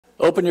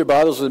Open your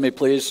Bibles with me,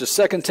 please,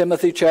 to 2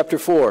 Timothy chapter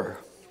 4.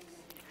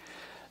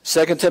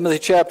 2 Timothy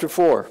chapter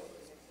 4.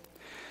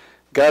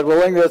 God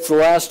willing, that's the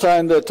last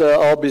time that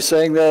I'll be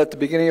saying that at the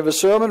beginning of a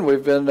sermon.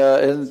 We've been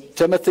in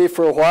Timothy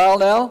for a while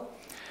now.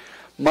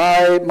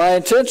 My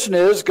intention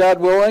is, God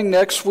willing,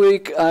 next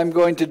week I'm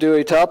going to do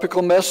a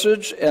topical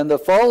message, and the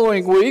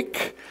following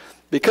week,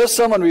 because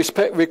someone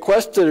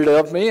requested it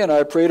of me and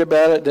I prayed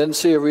about it, didn't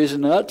see a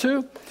reason not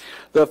to,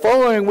 the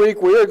following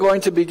week we are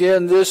going to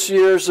begin this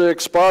year's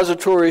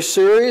expository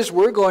series.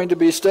 We're going to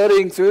be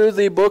studying through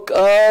the book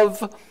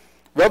of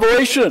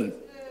Revelation.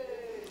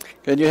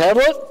 Can you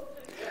handle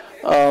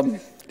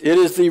it? It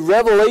is the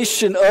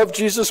revelation of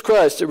Jesus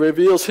Christ. It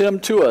reveals Him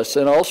to us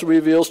and also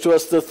reveals to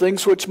us the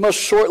things which must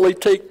shortly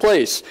take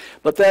place.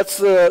 But that's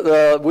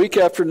the week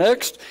after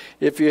next.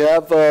 If you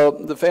have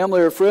the family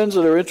or friends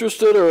that are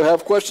interested or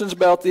have questions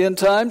about the end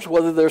times,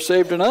 whether they're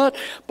saved or not,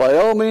 by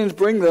all means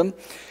bring them.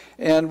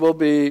 And we'll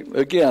be,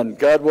 again,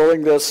 God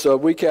willing, this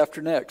week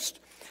after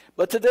next.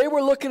 But today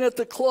we're looking at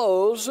the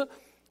close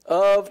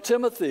of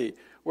Timothy.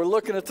 We're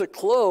looking at the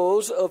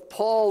close of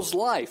Paul's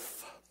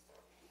life.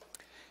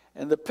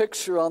 And the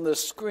picture on the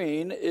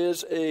screen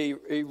is a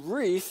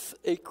wreath,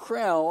 a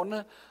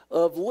crown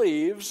of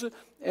leaves.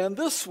 And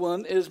this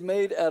one is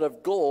made out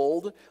of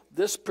gold.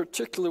 This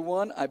particular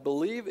one, I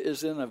believe,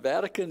 is in a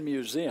Vatican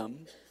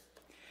museum.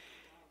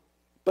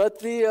 But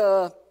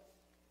the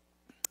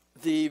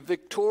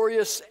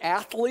victorious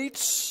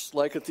athletes,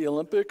 like at the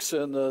Olympics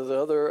and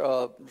the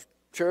other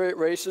chariot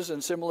races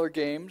and similar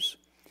games,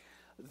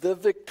 the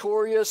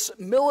victorious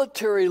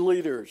military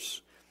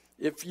leaders,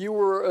 if you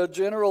were a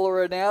general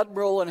or an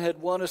admiral and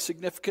had won a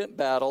significant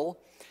battle,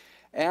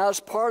 as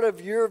part of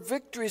your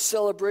victory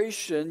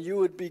celebration, you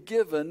would be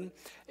given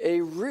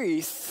a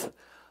wreath,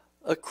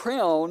 a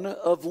crown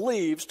of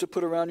leaves to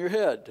put around your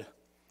head.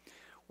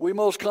 We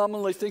most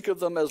commonly think of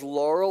them as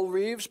laurel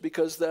leaves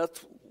because that's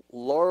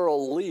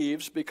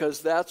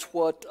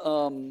what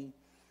the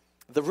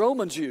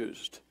Romans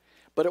used.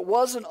 But it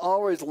wasn't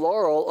always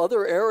laurel.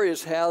 Other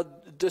areas had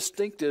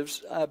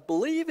distinctives. I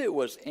believe it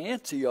was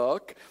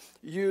Antioch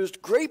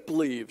used grape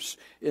leaves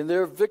in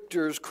their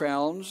victors'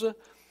 crowns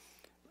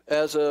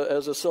as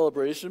a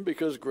celebration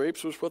because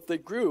grapes was what they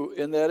grew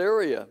in that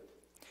area.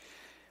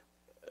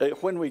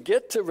 When we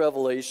get to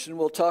Revelation,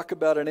 we'll talk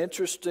about an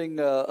interesting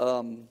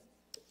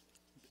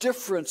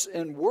difference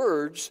in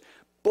words.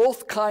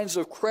 Both kinds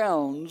of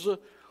crowns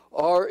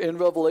are in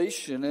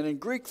Revelation, and in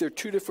Greek they're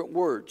two different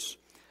words.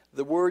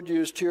 The word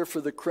used here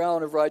for the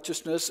crown of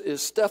righteousness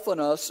is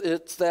Stephanos.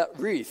 It's that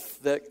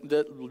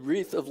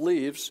wreath of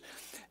leaves.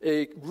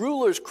 A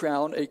ruler's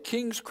crown, a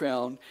king's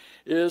crown,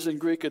 is in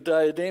Greek a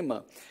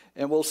diadema,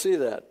 and we'll see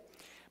that.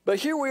 But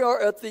here we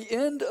are at the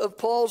end of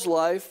Paul's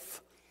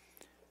life,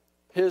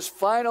 his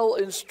final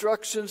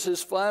instructions,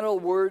 his final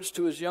words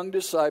to his young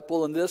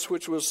disciple, and this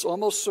which was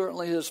almost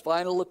certainly his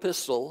final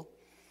epistle.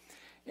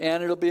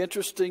 And it'll be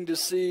interesting to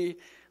see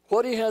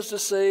what he has to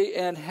say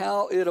and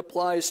how it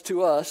applies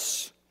to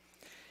us.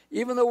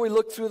 Even though we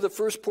looked through the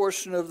first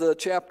portion of the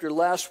chapter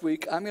last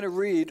week, I'm going to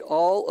read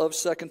all of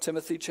 2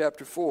 Timothy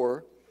chapter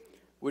 4.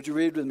 Would you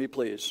read with me,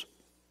 please?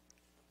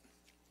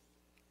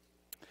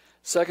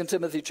 2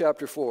 Timothy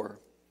chapter 4.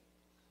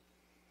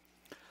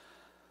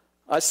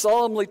 I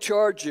solemnly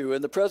charge you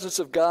in the presence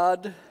of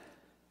God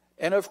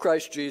and of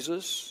Christ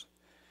Jesus,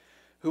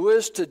 who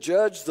is to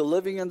judge the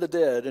living and the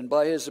dead, and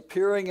by his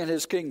appearing in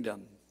his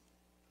kingdom.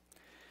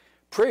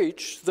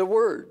 Preach the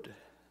word.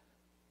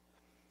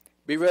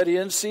 Be ready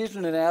in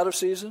season and out of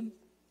season.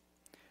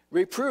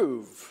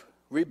 Reprove,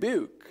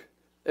 rebuke,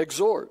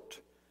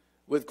 exhort,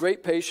 with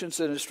great patience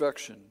and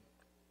instruction.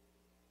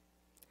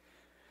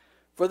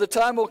 For the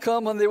time will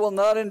come when they will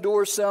not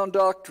endure sound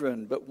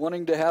doctrine, but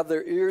wanting to have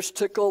their ears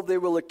tickled, they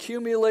will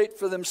accumulate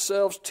for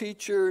themselves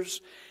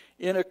teachers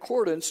in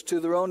accordance to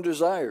their own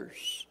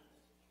desires,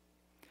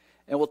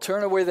 and will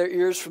turn away their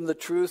ears from the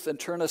truth and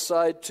turn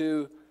aside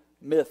to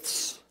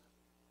myths.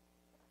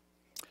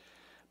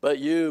 But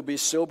you, be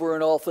sober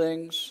in all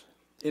things,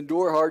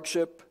 endure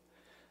hardship,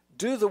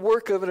 do the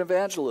work of an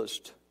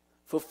evangelist,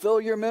 fulfill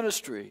your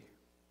ministry.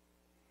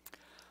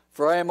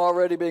 For I am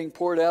already being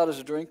poured out as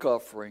a drink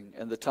offering,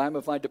 and the time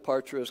of my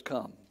departure has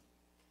come.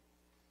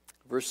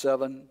 Verse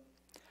 7,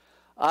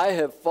 I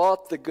have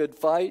fought the good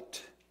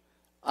fight,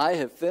 I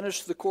have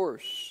finished the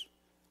course,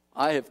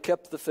 I have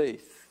kept the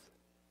faith.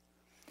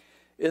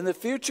 In the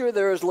future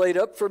there is laid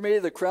up for me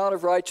the crown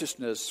of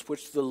righteousness,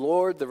 which the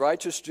Lord, the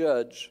righteous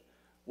judge,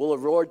 will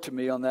award to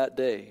me on that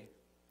day.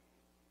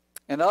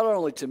 And not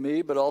only to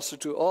me, but also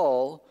to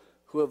all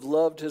who have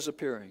loved his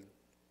appearing.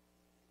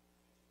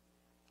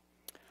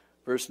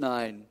 Verse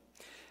 9,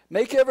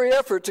 make every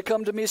effort to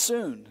come to me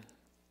soon.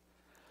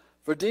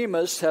 For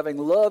Demas, having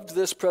loved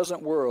this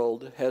present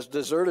world, has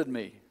deserted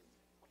me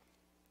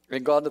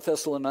and gone to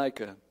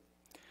Thessalonica.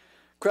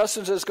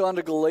 Crescens has gone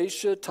to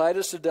Galatia,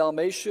 Titus to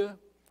Dalmatia.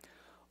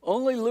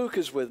 Only Luke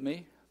is with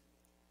me.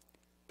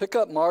 Pick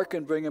up Mark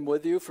and bring him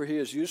with you, for he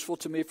is useful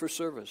to me for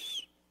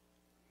service.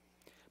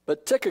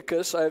 But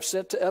Tychicus I have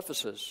sent to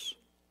Ephesus.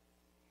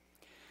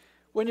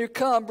 When you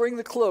come, bring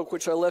the cloak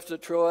which I left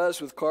at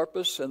Troas with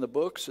Carpus and the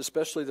books,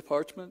 especially the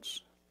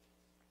parchments.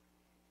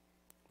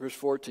 Verse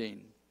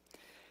 14.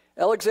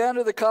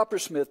 Alexander the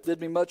coppersmith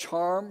did me much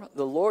harm.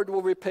 The Lord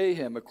will repay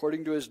him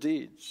according to his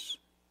deeds.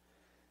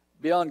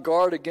 Be on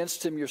guard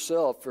against him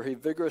yourself, for he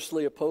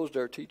vigorously opposed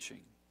our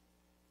teaching.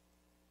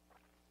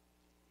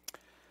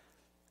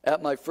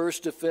 At my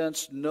first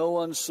defense, no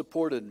one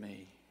supported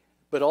me,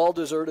 but all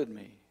deserted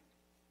me.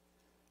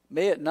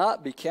 May it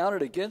not be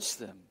counted against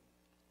them.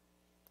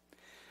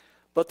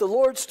 But the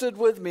Lord stood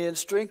with me and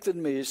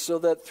strengthened me, so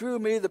that through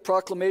me the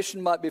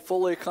proclamation might be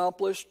fully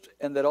accomplished,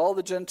 and that all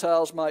the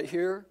Gentiles might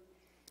hear.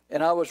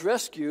 And I was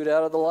rescued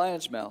out of the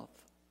lion's mouth.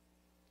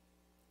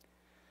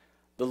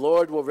 The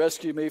Lord will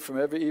rescue me from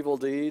every evil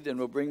deed and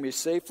will bring me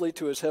safely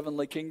to his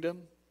heavenly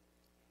kingdom.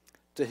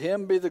 To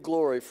him be the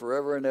glory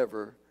forever and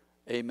ever.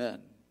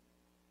 Amen.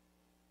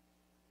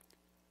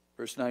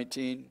 Verse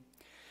 19.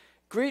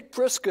 Greet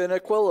Prisca and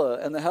Aquila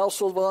and the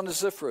household of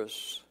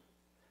Onesiphorus.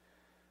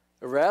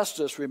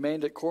 Erastus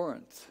remained at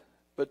Corinth,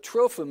 but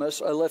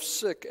Trophimus I left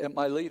sick at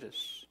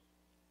Miletus.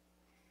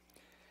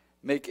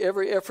 Make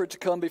every effort to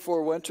come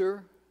before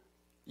winter.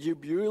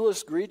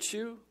 Eubulus greets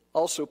you,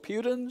 also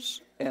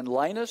Pudens and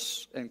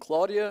Linus and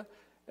Claudia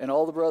and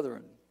all the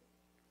brethren.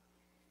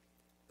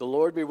 The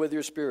Lord be with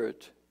your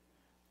spirit.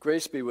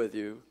 Grace be with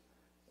you.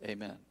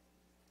 Amen.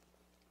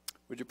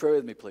 Would you pray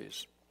with me,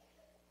 please?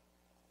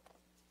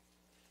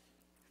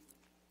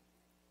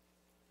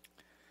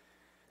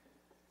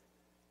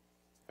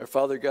 Our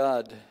Father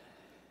God,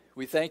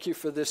 we thank you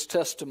for this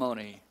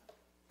testimony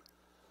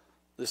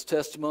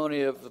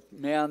of the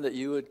man that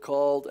you had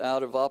called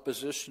out of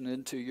opposition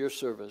into your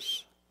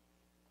service.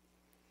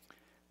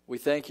 We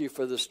thank you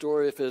for the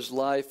story of his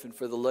life and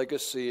for the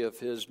legacy of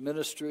his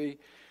ministry.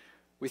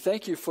 We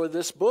thank you for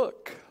this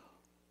book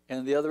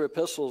and the other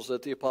epistles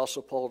that the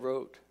Apostle Paul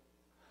wrote.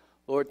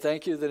 Lord,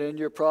 thank you that in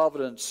your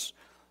providence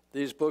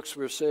these books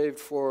were saved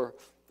for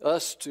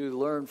us to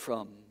learn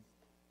from.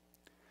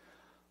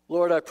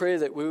 Lord, I pray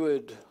that we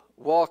would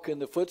walk in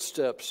the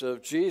footsteps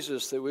of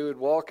Jesus, that we would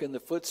walk in the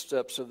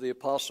footsteps of the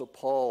Apostle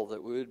Paul,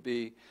 that we would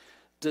be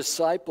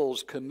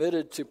disciples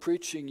committed to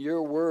preaching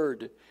your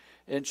word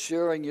and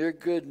sharing your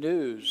good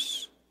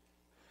news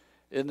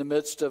in the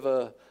midst of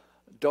a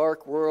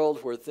dark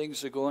world where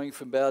things are going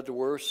from bad to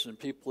worse and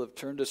people have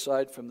turned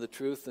aside from the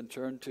truth and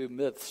turned to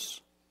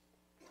myths.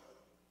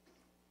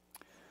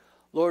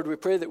 Lord, we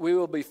pray that we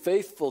will be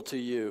faithful to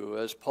you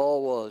as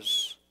Paul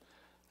was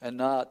and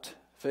not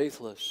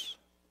faithless.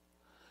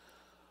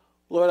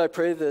 Lord, I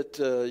pray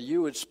that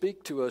you would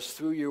speak to us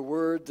through your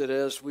word, that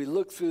as we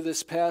look through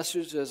this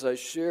passage, as I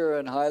share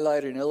and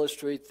highlight and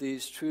illustrate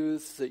these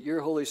truths, that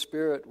your Holy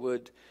Spirit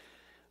would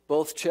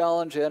both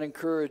challenge and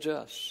encourage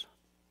us.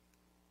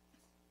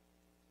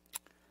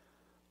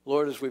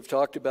 Lord, as we've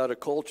talked about a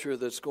culture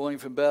that's going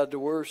from bad to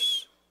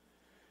worse,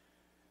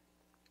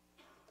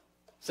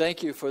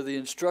 thank you for the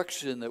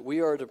instruction that we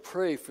are to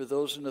pray for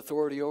those in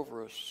authority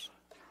over us.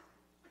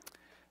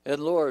 And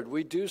Lord,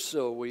 we do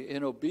so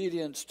in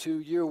obedience to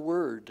your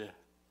word.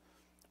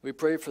 We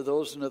pray for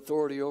those in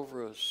authority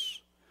over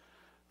us,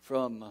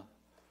 from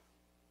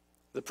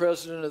the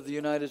President of the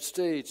United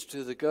States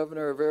to the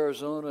Governor of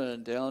Arizona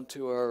and down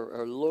to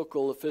our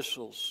local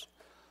officials.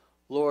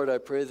 Lord, I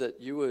pray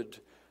that you would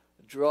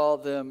draw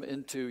them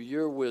into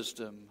your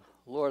wisdom.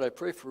 Lord, I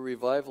pray for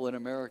revival in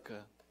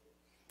America.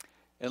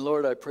 And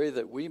Lord, I pray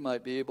that we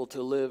might be able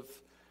to live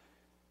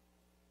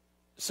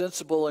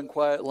sensible and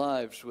quiet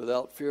lives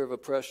without fear of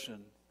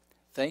oppression.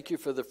 Thank you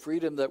for the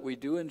freedom that we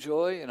do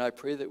enjoy, and I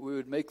pray that we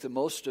would make the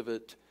most of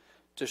it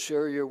to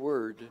share your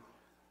word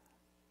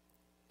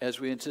as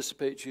we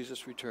anticipate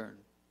Jesus' return.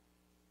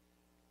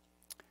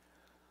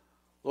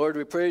 Lord,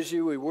 we praise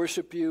you, we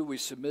worship you, we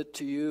submit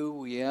to you,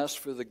 we ask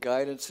for the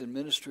guidance and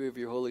ministry of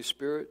your Holy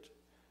Spirit.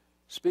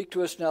 Speak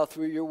to us now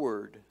through your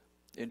word.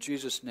 In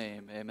Jesus'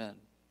 name, amen.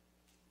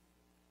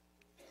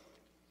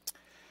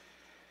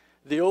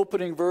 The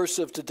opening verse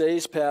of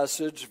today's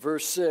passage,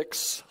 verse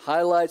 6,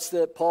 highlights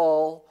that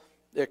Paul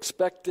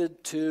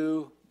expected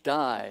to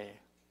die.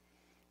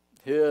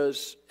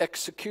 His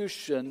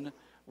execution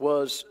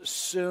was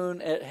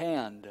soon at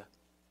hand.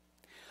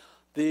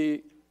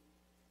 The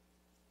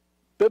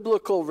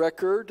biblical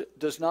record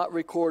does not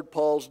record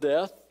Paul's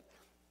death.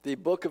 The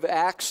book of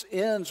Acts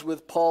ends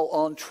with Paul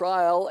on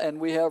trial, and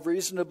we have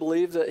reason to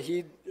believe that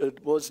he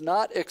was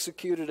not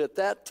executed at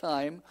that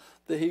time,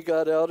 that he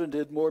got out and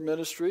did more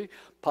ministry,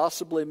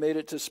 possibly made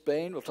it to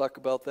Spain. We'll talk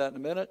about that in a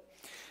minute.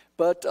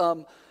 But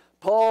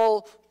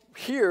Paul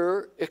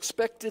here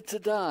expected to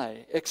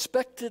die,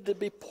 expected to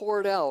be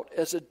poured out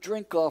as a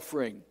drink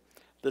offering.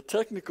 The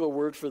technical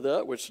word for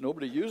that, which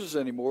nobody uses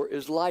anymore,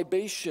 is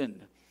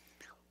libation.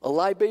 A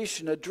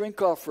libation, a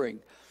drink offering.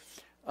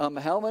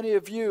 How many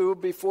of you,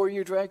 before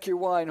you drank your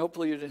wine,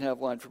 hopefully you didn't have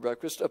wine for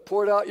breakfast,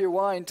 poured out your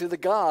wine to the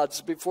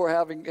gods before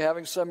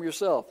having some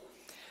yourself?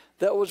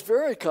 That was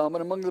very common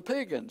among the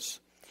pagans.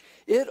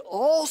 it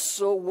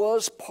also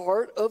was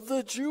part of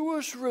the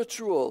Jewish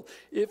ritual.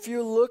 If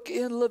you look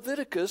in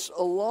Leviticus,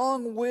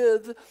 along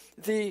with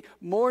the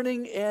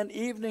morning and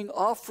evening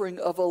offering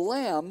of a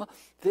lamb,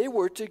 they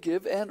were to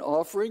give an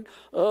offering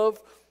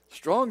of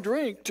strong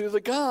drink to the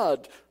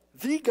God,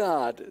 their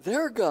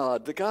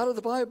God, the God of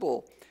the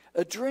Bible,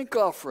 a drink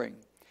offering.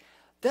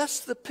 That's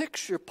the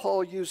picture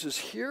Paul uses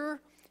here.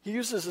 He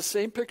uses the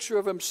same picture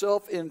of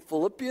himself in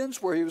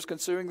Philippians, where he was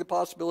considering the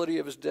possibility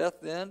of his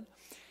death then,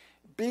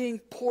 being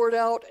poured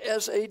out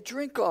as a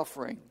drink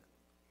offering.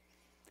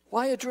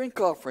 Why a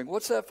drink offering?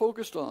 What's that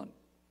focused on?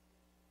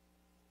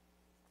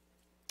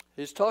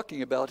 He's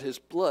talking about his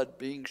blood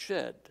being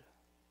shed,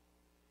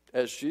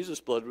 as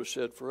Jesus' blood was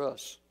shed for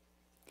us.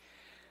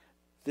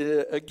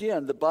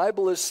 Again, the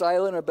Bible is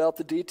silent about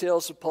the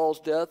details of Paul's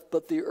death,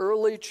 but the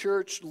early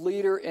church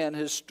leader and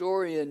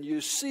historian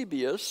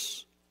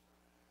Eusebius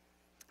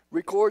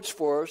records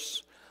for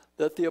us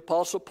that the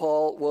Apostle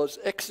Paul was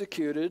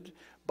executed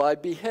by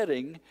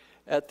beheading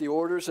at the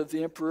orders of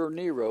the Emperor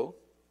Nero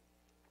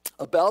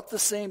about the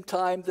same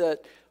time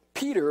that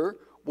Peter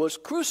was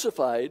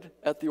crucified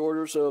at the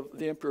orders of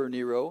the Emperor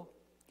Nero,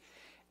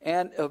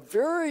 and a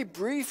very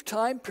brief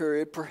time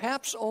period,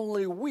 perhaps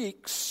only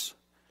weeks,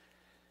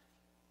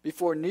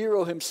 before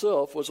Nero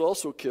himself was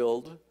also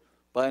killed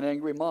by an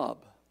angry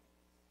mob.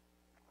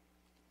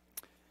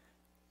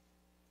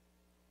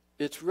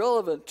 It's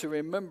relevant to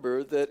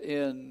remember that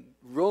in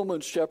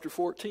Romans chapter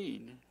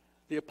 14,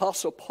 the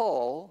Apostle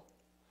Paul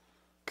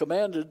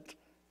commanded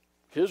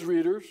his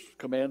readers,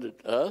 commanded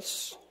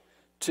us,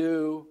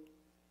 to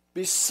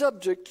be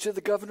subject to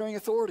the governing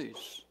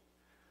authorities.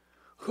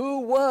 Who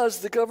was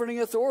the governing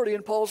authority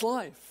in Paul's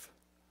life?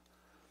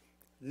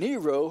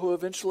 Nero, who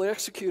eventually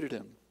executed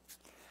him.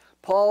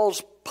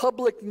 Paul's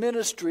public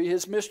ministry,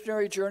 his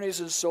missionary journeys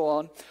and so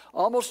on,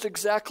 almost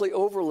exactly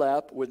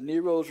overlap with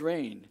Nero's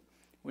reign.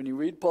 When you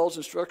read Paul's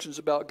instructions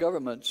about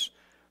governments,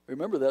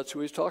 remember that's who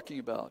he's talking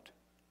about.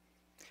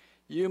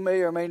 You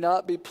may or may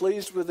not be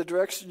pleased with the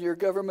direction your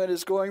government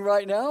is going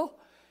right now,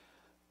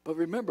 but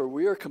remember,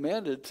 we are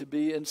commanded to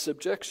be in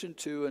subjection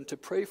to and to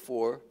pray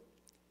for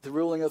the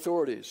ruling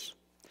authorities.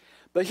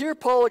 But here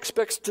Paul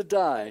expects to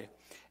die,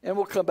 and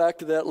we'll come back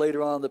to that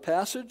later on in the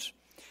passage.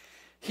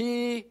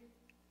 He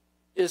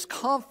is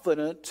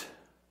confident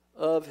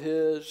of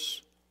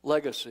his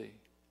legacy.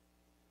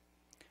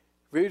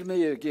 Read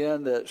me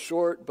again that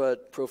short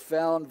but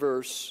profound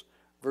verse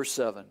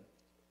 7.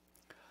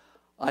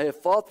 I have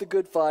fought the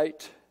good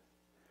fight.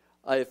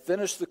 I have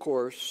finished the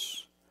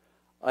course.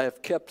 I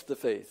have kept the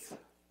faith.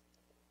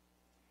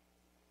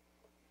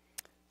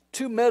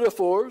 Two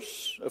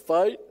metaphors: a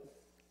fight,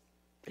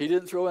 he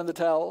didn't throw in the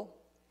towel;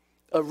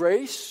 a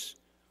race,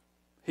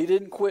 he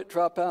didn't quit,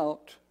 drop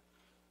out;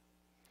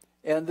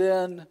 and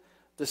then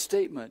the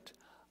statement,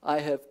 I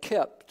have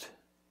kept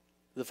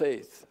the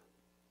faith.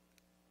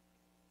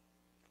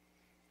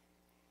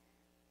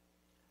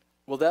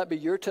 Will that be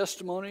your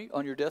testimony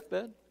on your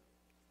deathbed?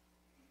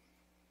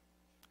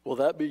 Will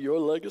that be your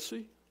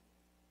legacy?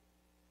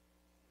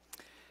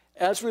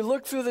 As we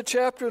look through the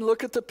chapter and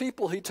look at the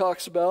people he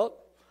talks about,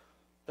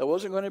 that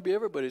wasn't going to be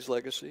everybody's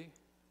legacy,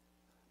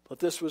 but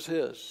this was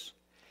his.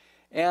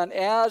 And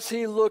as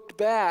he looked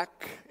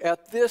back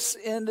at this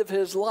end of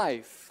his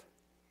life,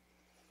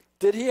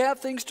 did he have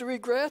things to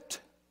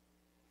regret?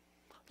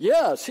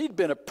 Yes, he'd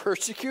been a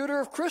persecutor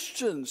of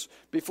Christians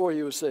before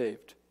he was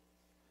saved.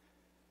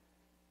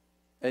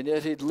 And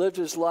yet he'd lived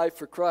his life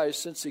for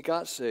Christ since he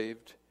got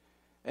saved.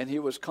 And he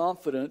was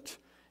confident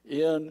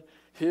in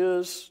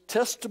his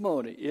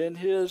testimony, in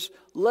his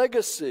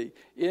legacy,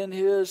 in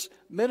his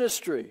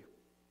ministry.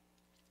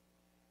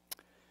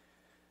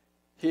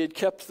 He had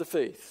kept the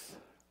faith.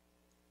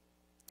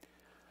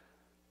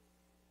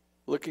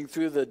 Looking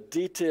through the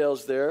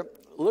details there,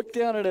 look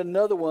down at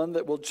another one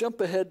that will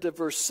jump ahead to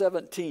verse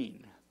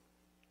 17.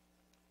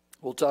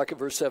 We'll talk at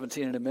verse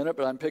 17 in a minute,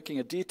 but I'm picking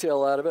a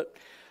detail out of it.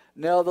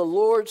 Now the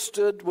Lord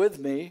stood with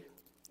me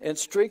and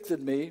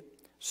strengthened me,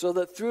 so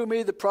that through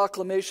me the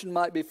proclamation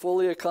might be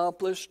fully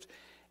accomplished,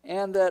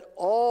 and that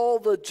all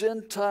the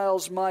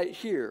Gentiles might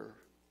hear.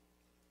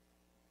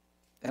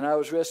 And I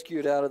was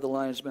rescued out of the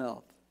lion's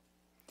mouth.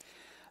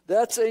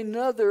 That's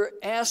another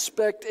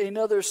aspect,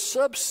 another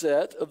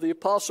subset of the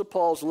Apostle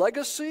Paul's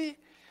legacy,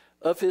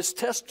 of his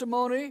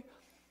testimony,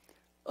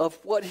 of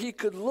what he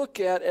could look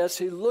at as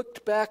he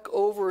looked back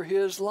over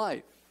his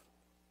life.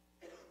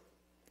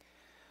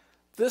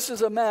 This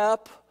is a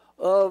map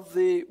of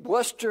the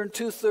western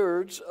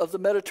two-thirds of the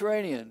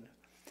Mediterranean.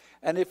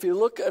 And if you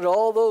look at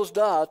all those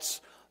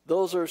dots,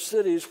 those are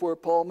cities where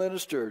Paul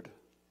ministered.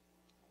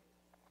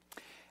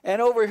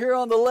 And over here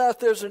on the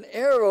left, there's an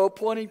arrow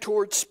pointing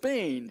towards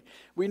Spain.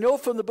 We know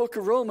from the book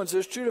of Romans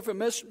there's two different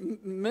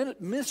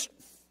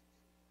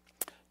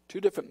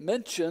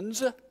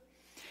mentions.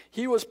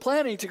 He was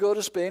planning to go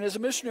to Spain as a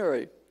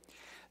missionary.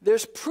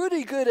 There's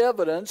pretty good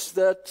evidence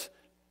that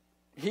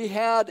he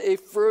had a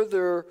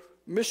further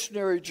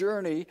missionary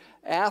journey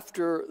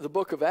after the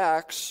book of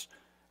Acts,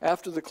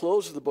 after the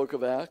close of the book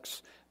of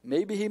Acts.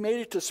 Maybe he made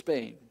it to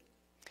Spain.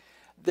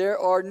 There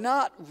are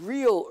not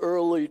real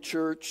early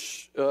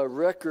church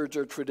records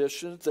or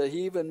traditions that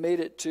he even made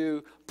it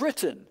to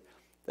Britain.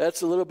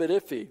 That's a little bit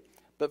iffy.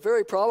 But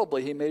very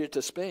probably he made it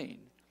to Spain.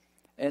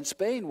 And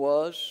Spain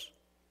was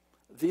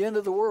the end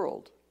of the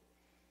world.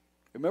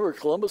 Remember,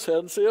 Columbus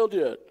hadn't sailed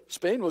yet.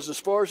 Spain was as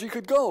far as you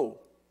could go.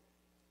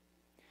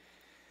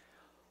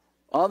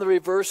 On the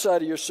reverse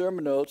side of your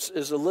sermon notes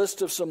is a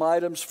list of some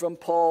items from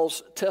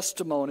Paul's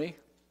testimony.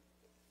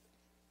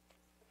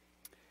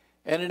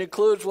 And it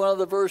includes one of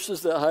the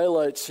verses that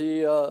highlights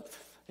he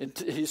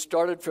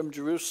started from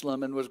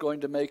Jerusalem and was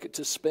going to make it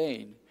to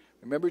Spain.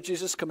 Remember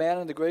Jesus' command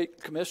in the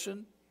Great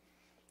Commission?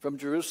 From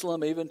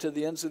Jerusalem even to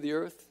the ends of the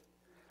earth?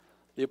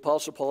 The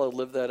Apostle Paul had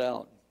lived that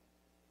out.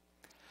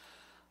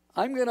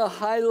 I'm going to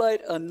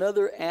highlight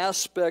another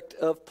aspect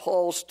of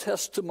Paul's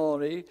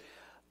testimony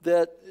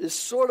that is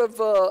sort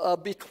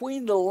of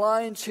between the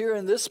lines here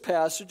in this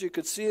passage. You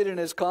could see it in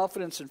his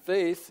confidence and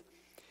faith.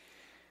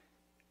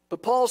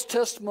 But Paul's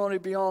testimony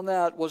beyond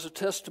that was a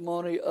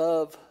testimony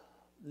of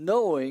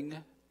knowing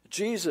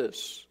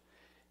Jesus.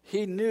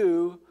 He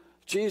knew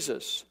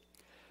Jesus.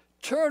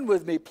 Turn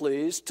with me,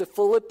 please, to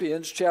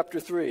Philippians chapter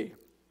 3.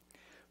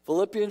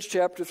 Philippians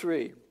chapter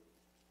 3.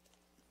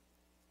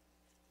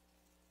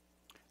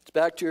 It's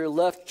back to your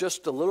left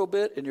just a little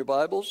bit in your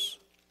Bibles.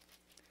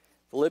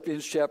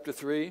 Philippians chapter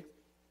 3.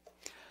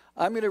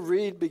 I'm going to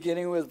read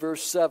beginning with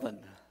verse 7.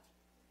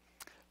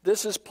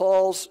 This is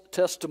Paul's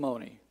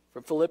testimony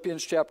from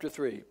Philippians chapter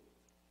 3.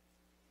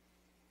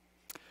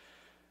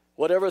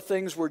 Whatever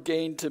things were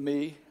gained to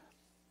me,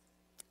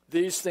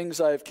 these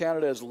things I have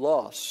counted as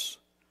loss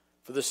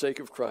for the sake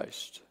of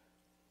Christ.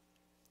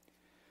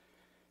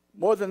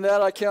 More than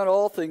that, I count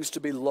all things to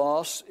be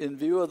loss in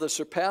view of the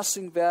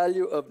surpassing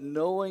value of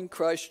knowing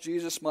Christ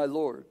Jesus my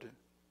Lord,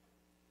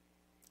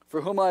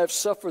 for whom I have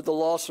suffered the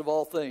loss of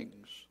all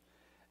things,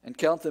 and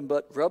count them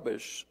but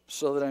rubbish,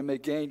 so that I may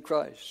gain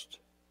Christ,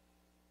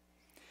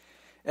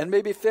 and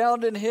may be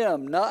found in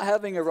him, not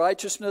having a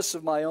righteousness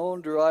of my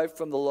own derived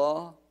from the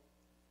law,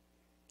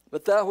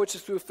 but that which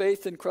is through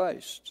faith in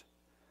Christ,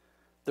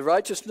 the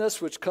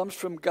righteousness which comes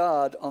from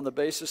God on the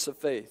basis of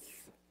faith,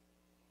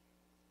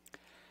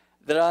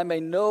 that I may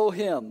know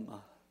him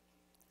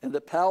and the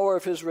power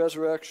of his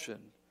resurrection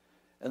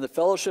and the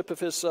fellowship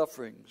of his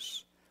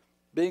sufferings,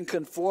 being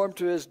conformed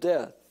to his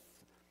death,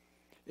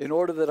 in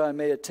order that I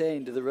may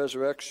attain to the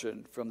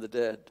resurrection from the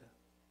dead.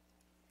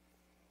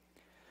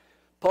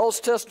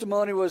 Paul's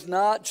testimony was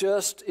not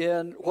just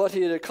in what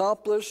he had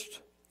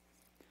accomplished,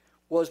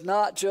 was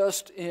not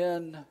just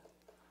in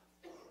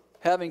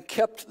having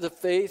kept the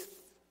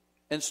faith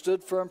and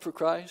stood firm for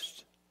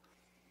Christ.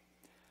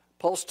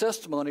 Paul's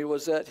testimony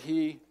was that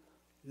he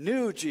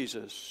knew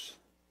Jesus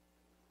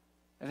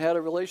and had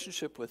a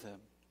relationship with him.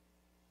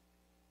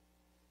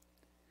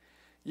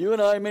 You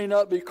and I may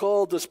not be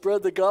called to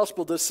spread the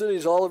gospel to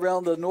cities all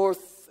around the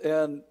north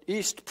and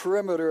east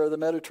perimeter of the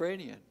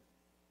Mediterranean.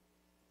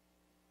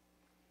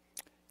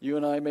 You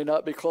and I may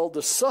not be called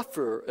to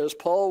suffer as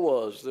Paul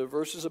was. There are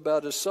verses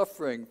about his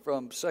suffering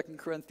from 2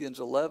 Corinthians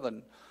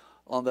 11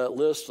 on that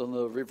list on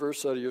the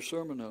reverse side of your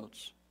sermon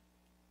notes.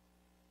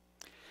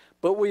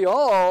 But we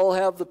all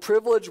have the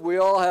privilege, we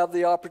all have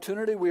the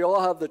opportunity, we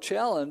all have the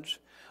challenge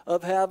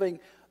of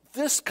having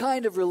this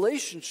kind of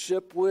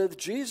relationship with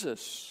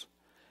Jesus,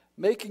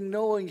 making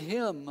knowing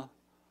him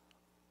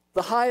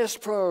the highest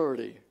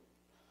priority.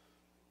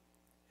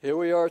 Here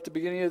we are at the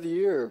beginning of the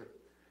year.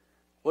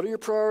 What are your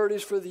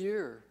priorities for the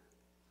year?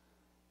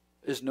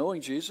 Is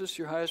knowing Jesus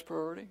your highest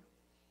priority?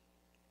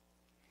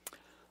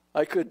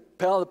 I could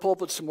pound the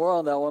pulpit some more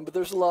on that one, but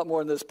there's a lot more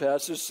in this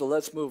passage, so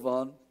let's move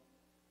on.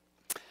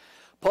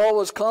 Paul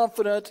was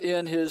confident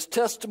in his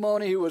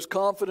testimony. He was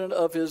confident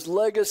of his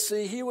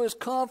legacy. He was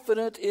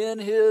confident in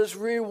his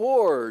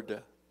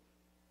reward.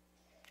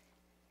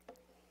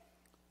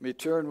 You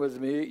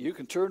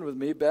can turn with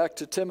me back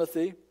to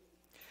Timothy.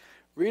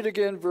 Read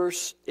again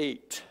verse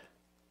 8.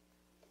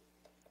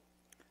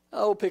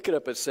 I'll pick it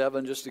up at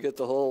 7 just to get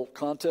the whole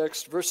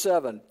context. Verse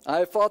 7, I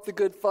have fought the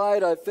good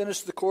fight, I have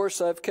finished the course,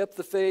 I have kept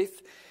the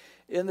faith.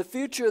 In the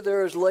future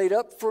there is laid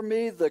up for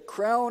me the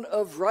crown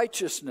of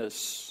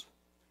righteousness,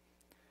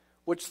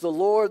 which the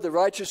Lord, the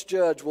righteous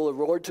judge, will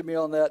award to me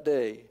on that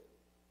day.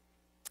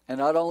 And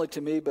not only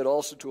to me, but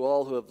also to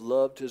all who have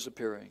loved his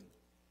appearing.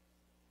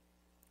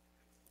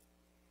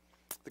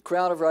 The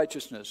crown of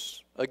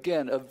righteousness.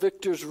 Again, a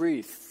victor's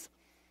wreath.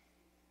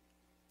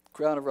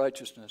 Crown of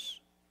righteousness.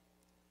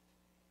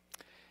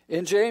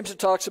 In James, it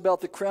talks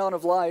about the crown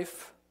of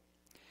life.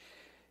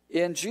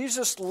 In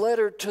Jesus'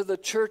 letter to the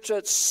church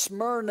at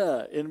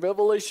Smyrna, in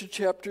Revelation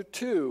chapter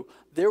 2,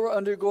 they were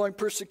undergoing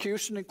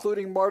persecution,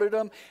 including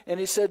martyrdom, and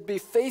he said, be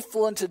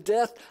faithful unto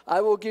death,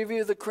 I will give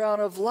you the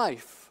crown of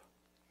life.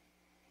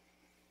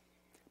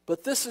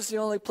 But this is the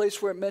only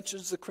place where it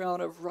mentions the crown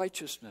of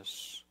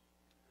righteousness.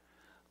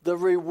 The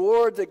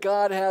reward that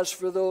God has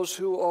for those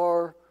who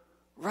are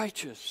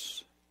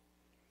righteous.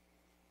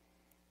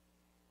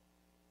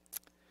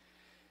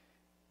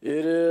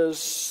 It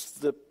is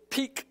the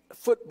peak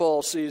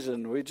football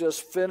season. We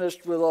just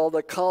finished with all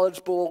the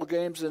college bowl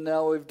games, and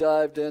now we've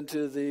dived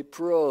into the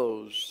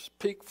pros.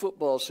 Peak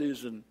football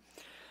season.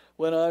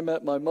 When I'm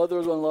at my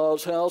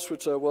mother-in-law's house,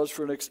 which I was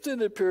for an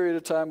extended period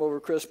of time over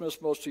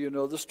Christmas, most of you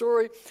know the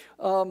story.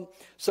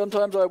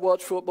 Sometimes I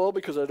watch football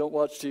because I don't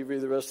watch TV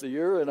the rest of the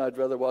year, and I'd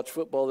rather watch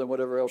football than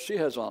whatever else she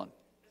has on.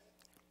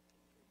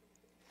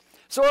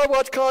 So I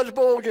watch college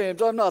bowl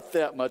games. I'm not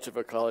that much of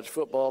a college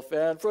football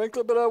fan,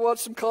 frankly, but I watch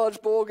some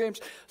college bowl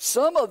games.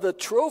 Some of the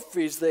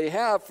trophies they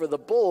have for the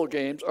bowl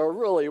games are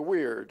really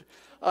weird.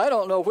 I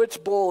don't know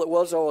which bowl it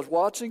was I was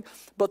watching,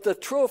 but the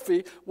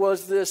trophy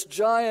was this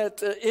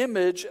giant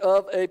image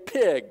of a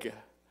pig.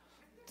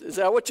 Is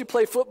that what you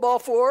play football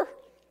for?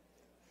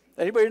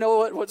 Anybody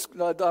know what's...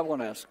 No, I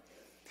won't ask.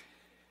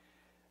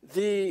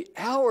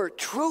 Our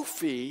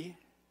trophy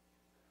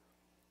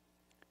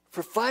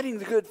for fighting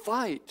the good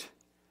fight,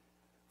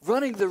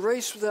 running the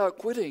race without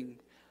quitting,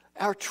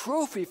 our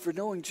trophy for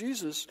knowing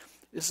Jesus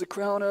is the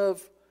crown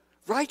of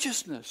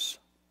righteousness.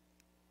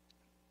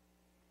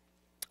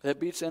 That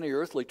beats any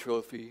earthly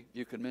trophy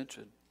you can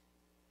mention.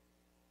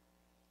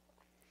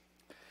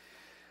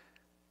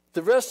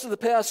 The rest of the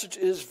passage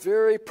is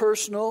very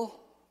personal.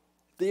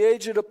 The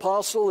aged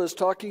apostle is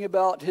talking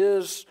about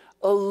his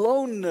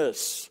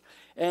aloneness.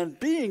 And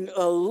being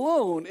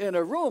alone in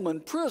a Roman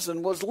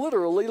prison was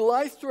literally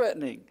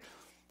life-threatening.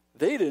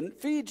 They didn't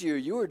feed you.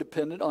 You were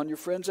dependent on your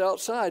friends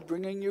outside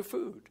bringing you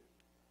food.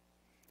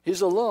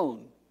 He's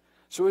alone.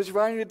 So he's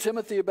writing to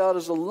Timothy about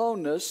his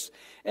aloneness.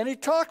 And he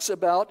talks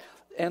about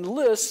and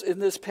lists in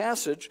this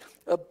passage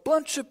a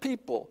bunch of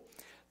people.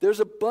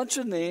 There's a bunch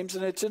of names,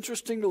 and it's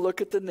interesting to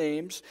look at the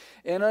names.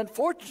 And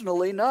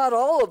unfortunately, not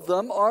all of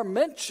them are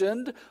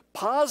mentioned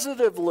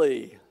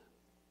positively.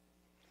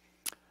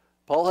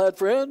 Paul had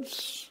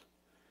friends.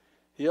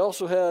 He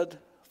also had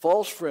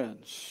false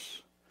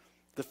friends.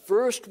 The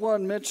first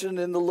one mentioned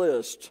in the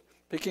list,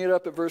 picking it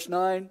up at verse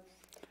 9,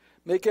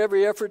 make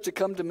every effort to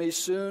come to me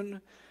soon,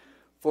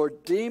 for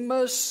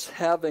Demas,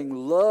 having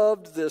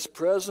loved this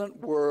present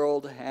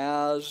world,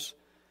 has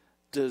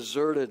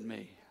deserted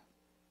me.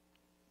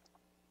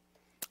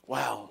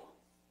 Wow.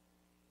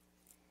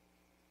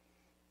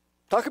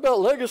 Talk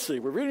about legacy.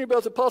 We're reading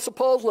about the Apostle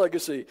Paul's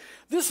legacy.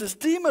 This is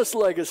Demas'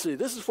 legacy.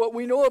 This is what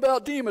we know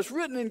about Demas,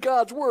 written in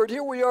God's Word.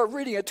 Here we are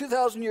reading it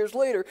 2,000 years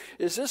later.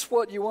 Is this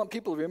what you want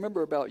people to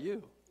remember about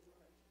you?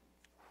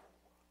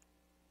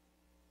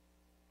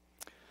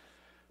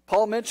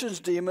 Paul mentions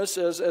Demas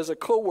as a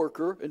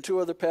co-worker in two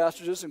other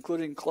passages,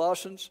 including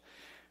Colossians,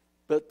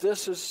 but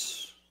this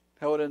is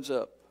how it ends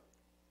up.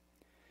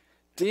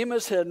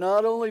 Demas had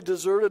not only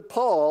deserted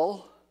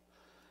Paul,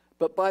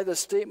 but by the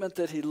statement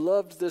that he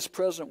loved this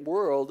present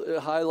world,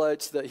 it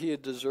highlights that he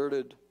had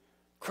deserted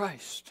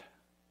Christ.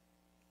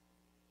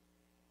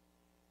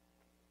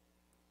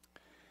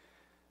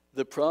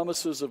 The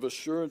promises of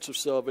assurance of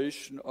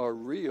salvation are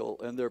real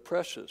and they're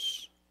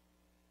precious.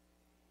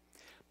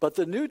 But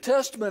the New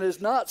Testament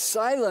is not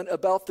silent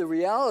about the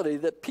reality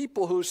that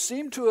people who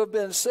seem to have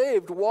been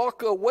saved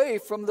walk away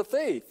from the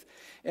faith.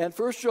 And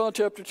 1 John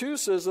chapter 2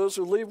 says those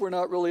who leave were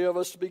not really of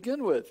us to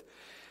begin with.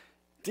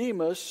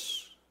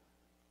 Demas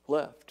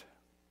left.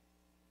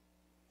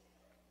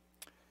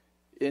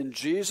 In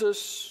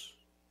Jesus'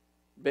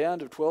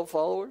 band of 12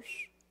 followers,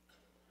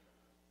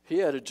 he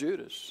had a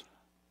Judas.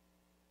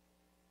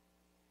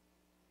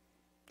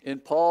 In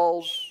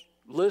Paul's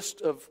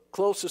list of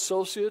close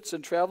associates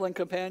and traveling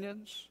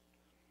companions,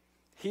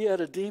 he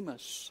had a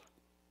Demas.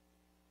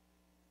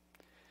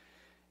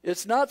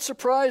 It's not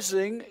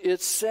surprising,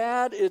 it's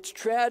sad, it's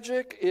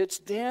tragic, it's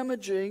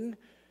damaging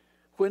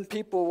when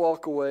people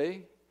walk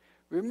away.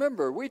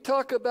 Remember, we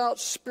talk about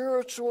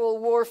spiritual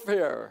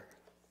warfare.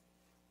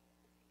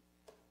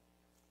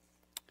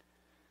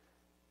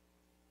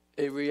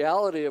 A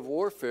reality of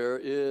warfare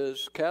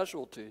is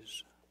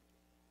casualties.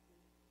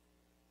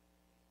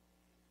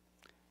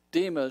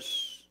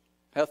 Demas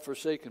hath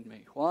forsaken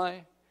me.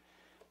 Why?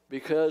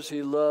 Because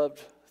he loved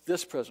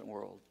this present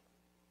world.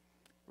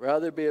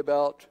 Rather be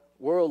about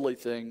worldly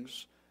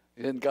things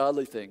than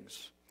godly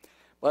things.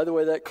 By the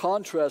way, that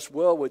contrasts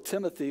well with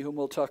Timothy, whom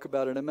we'll talk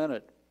about in a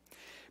minute.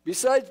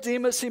 Besides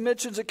Demas, he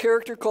mentions a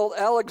character called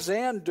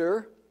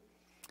Alexander.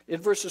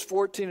 In verses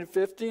 14 and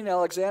 15,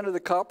 Alexander the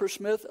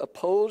coppersmith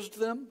opposed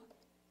them.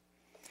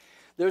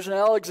 There's an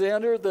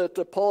Alexander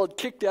that Paul had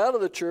kicked out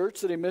of the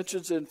church that he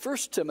mentions in 1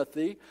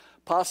 Timothy.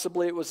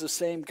 Possibly it was the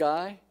same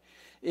guy.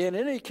 In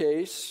any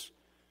case,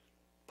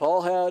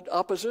 Paul had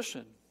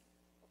opposition.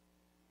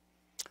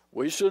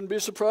 We shouldn't be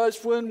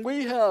surprised when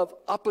we have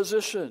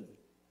opposition.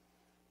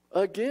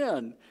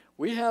 Again,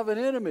 we have an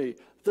enemy,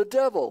 the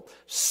devil.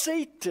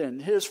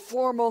 Satan, his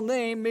formal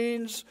name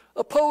means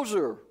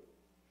opposer.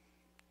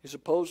 He's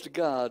opposed to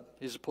God.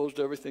 He's opposed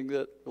to everything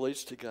that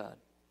relates to God.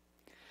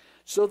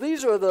 So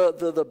these are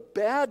the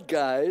bad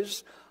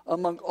guys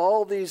among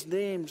all these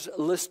names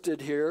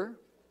listed here.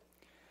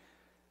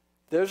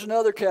 There's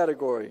another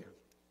category.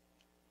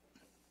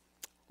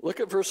 Look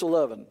at verse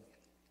 11.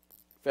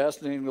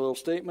 Fascinating little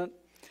statement.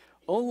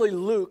 Only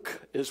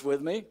Luke is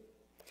with me.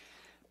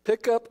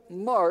 Pick up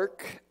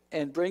Mark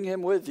and bring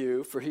him with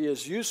you, for he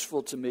is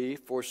useful to me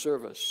for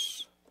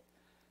service.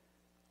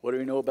 What do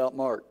we know about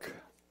Mark?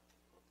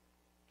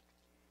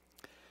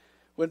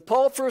 When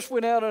Paul first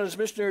went out on his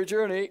missionary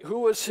journey, who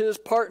was his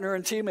partner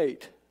and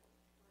teammate?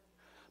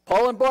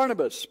 Paul and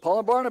Barnabas. Paul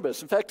and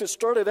Barnabas. In fact, it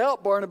started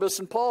out Barnabas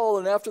and Paul,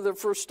 and after their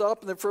first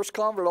stop and their first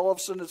convert, all of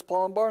a sudden it's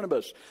Paul and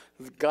Barnabas.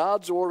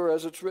 God's order,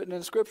 as it's written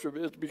in Scripture,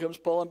 it becomes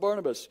Paul and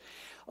Barnabas.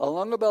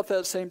 Along about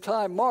that same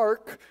time,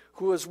 Mark,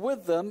 who was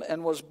with them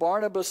and was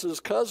Barnabas'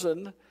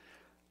 cousin,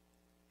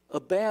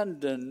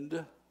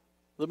 abandoned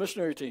the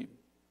missionary team,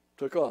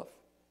 took off.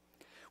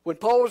 When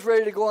Paul was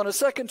ready to go on a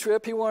second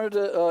trip,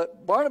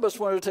 Barnabas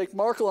wanted to take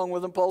Mark along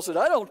with him. Paul said,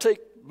 I don't take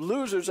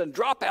losers and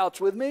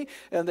dropouts with me,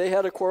 and they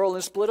had a quarrel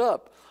and split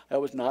up.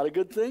 That was not a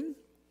good thing.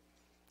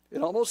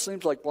 It almost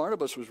seems like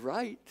Barnabas was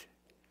right.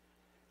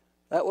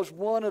 That was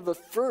one of the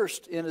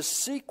first in a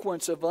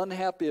sequence of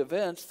unhappy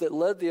events that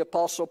led the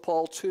Apostle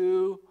Paul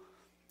to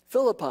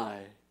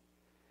Philippi,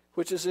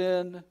 which is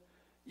in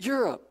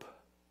Europe.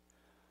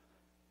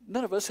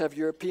 None of us have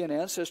European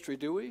ancestry,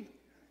 do we?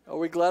 Are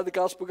we glad the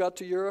gospel got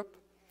to Europe?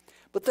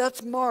 But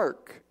that's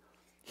Mark.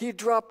 He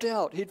dropped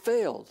out. He'd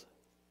failed.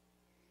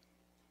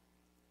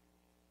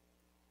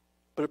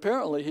 But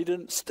apparently he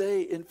didn't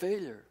stay in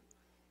failure.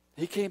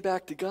 He came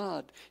back to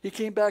God. He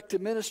came back to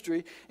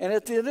ministry. And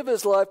at the end of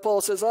his life,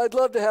 Paul says, I'd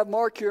love to have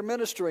Mark here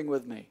ministering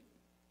with me.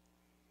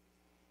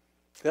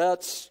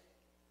 That's,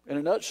 in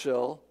a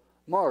nutshell,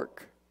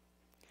 Mark.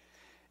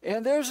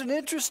 And there's an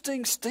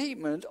interesting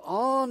statement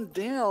on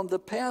down the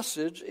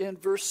passage in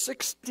verse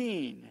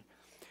 16.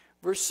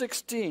 Verse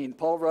 16,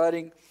 Paul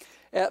writing,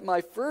 At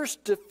my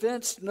first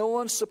defense no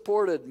one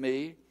supported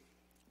me,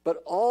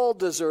 but all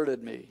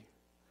deserted me.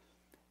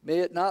 May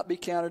it not be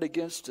counted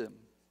against him.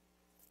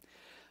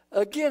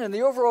 Again, in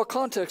the overall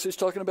context, he's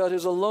talking about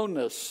his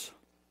aloneness.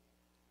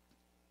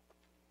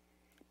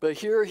 But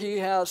here he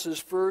has his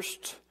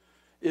first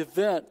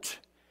event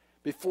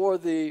before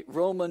the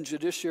Roman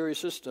judiciary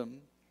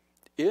system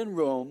in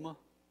Rome,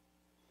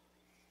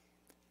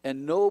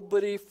 and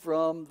nobody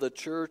from the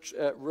church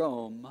at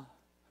Rome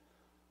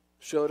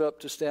showed up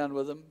to stand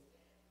with him,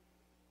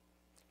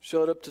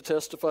 showed up to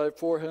testify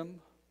for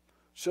him,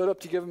 showed up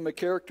to give him a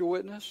character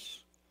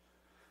witness,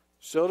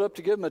 showed up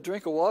to give him a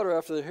drink of water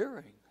after the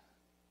hearing.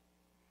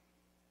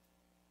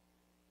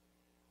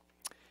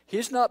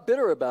 He's not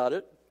bitter about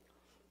it.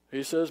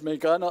 He says, may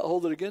God not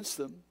hold it against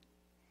them.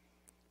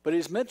 But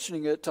he's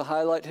mentioning it to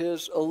highlight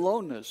his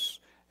aloneness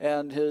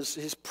and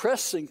his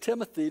pressing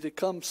Timothy to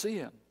come see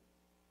him.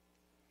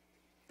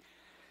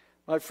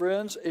 My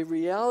friends, a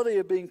reality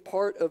of being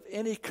part of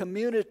any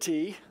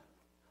community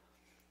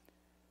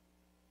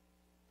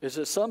is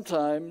that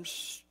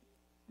sometimes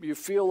you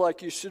feel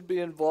like you should be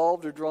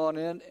involved or drawn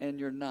in, and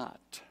you're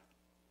not.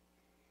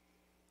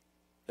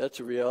 That's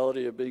a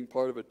reality of being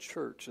part of a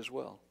church as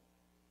well.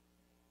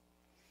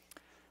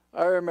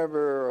 I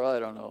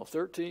remember,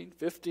 13,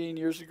 15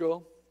 years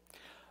ago,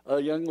 a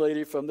young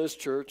lady from this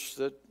church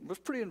that was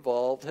pretty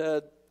involved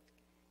had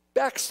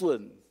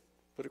backslidden,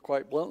 put it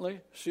quite bluntly.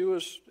 She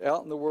was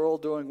out in the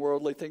world doing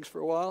worldly things for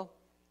a while.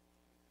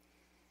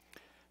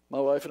 My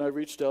wife and I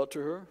reached out to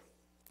her,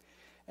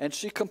 and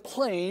she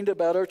complained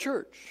about our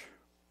church.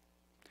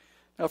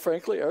 Now,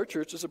 frankly, our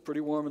church is a pretty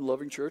warm and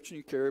loving church, and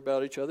you care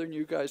about each other, and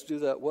you guys do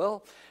that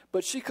well.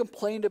 But she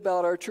complained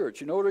about our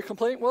church. You know what her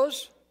complaint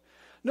was?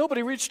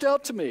 Nobody reached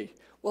out to me.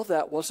 Well,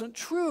 that wasn't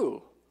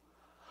true.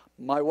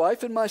 My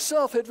wife and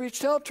myself had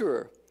reached out to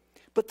her.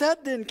 But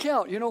that didn't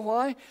count. You know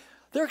why?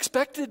 They're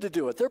expected to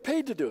do it. They're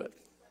paid to do it.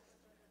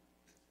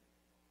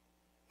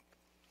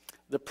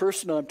 The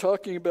person I'm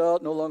talking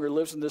about no longer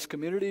lives in this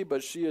community,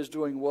 but she is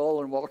doing well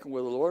and walking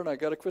with the Lord. And I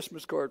got a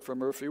Christmas card from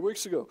her a few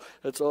weeks ago.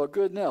 That's all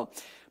good now.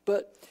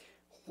 But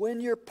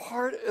when you're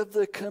part of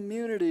the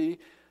community,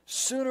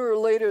 sooner or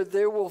later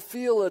there will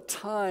feel a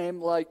time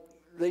like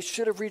they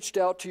should have reached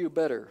out to you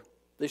better.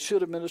 They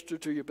should have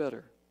ministered to you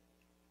better.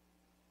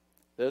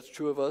 That's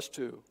true of us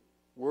too.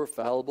 We're a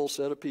fallible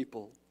set of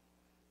people.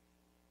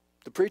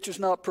 The preacher's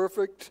not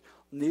perfect,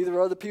 neither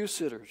are the pew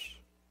sitters.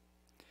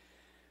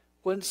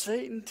 When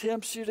Satan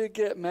tempts you to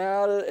get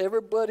mad at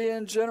everybody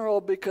in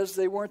general because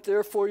they weren't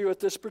there for you at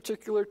this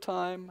particular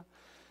time,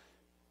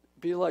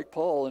 be like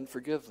Paul and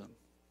forgive them.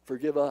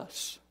 Forgive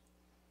us.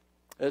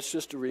 That's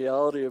just a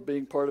reality of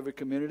being part of a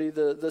community.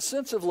 The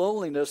sense of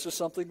loneliness is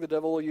something the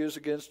devil will use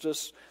against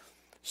us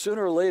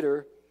sooner or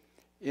later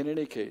in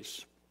any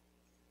case.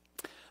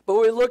 But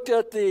we looked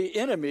at the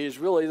enemies,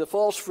 really, the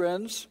false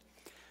friends.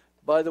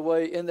 By the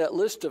way, in that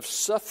list of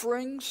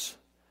sufferings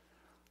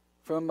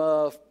from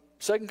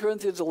 2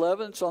 Corinthians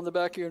 11, it's on the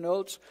back of your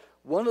notes,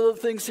 one of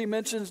the things he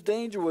mentions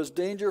danger was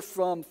danger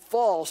from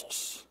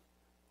false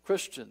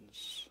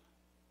Christians.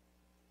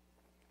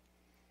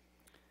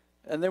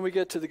 And then we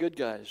get to the good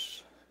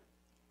guys,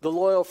 the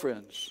loyal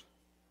friends.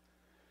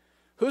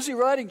 Who's he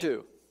writing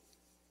to?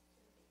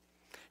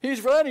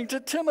 He's writing to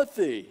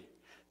Timothy.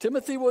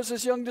 Timothy was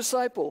his young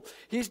disciple.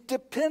 He's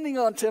depending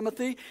on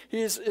Timothy.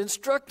 He's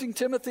instructing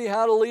Timothy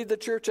how to lead the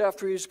church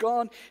after he's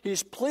gone.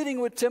 He's pleading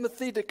with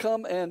Timothy to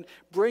come and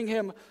bring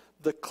him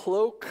the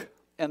cloak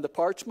and the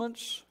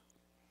parchments?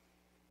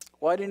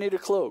 Why did he need a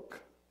cloak?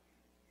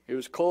 He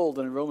was cold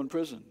in a Roman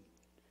prison.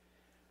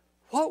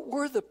 What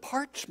were the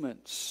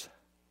parchments?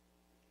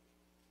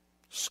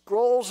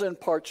 Scrolls and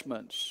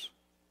parchments.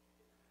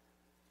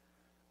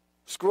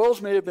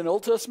 Scrolls may have been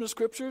Old Testament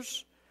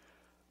scriptures.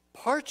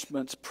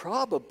 Parchments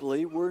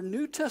probably were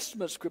New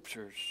Testament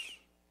scriptures.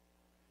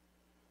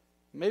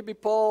 Maybe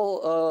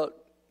Paul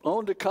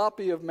owned a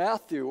copy of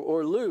Matthew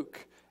or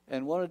Luke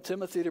and wanted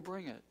Timothy to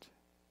bring it.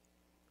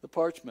 The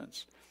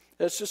parchments.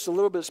 That's just a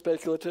little bit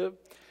speculative.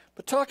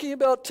 But talking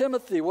about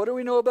Timothy, what do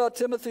we know about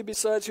Timothy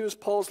besides he was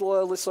Paul's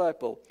loyal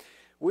disciple?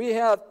 We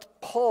have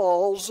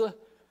Paul's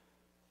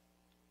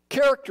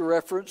character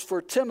reference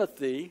for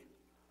Timothy,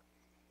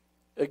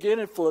 again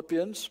in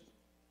Philippians.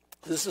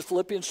 This is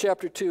Philippians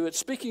chapter 2. It's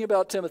speaking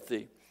about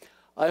Timothy.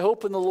 I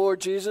hope in the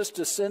Lord Jesus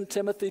to send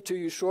Timothy to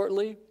you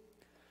shortly,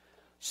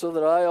 so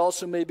that I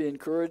also may be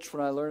encouraged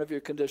when I learn of your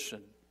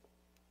condition.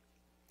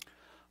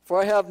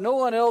 For I have no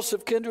one else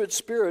of kindred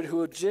spirit who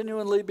would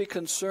genuinely be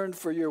concerned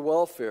for your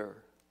welfare.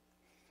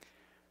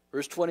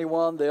 Verse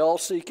 21, they all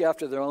seek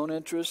after their own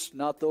interests,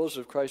 not those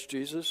of Christ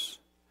Jesus.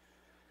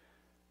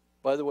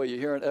 By the way, you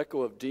hear an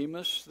echo of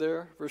Demas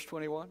there, verse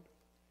 21.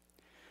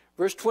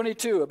 Verse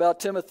 22 about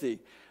Timothy.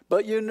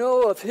 But you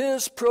know of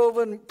his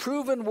proven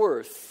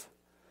worth,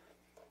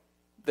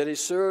 that he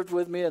served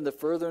with me in the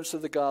furtherance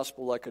of the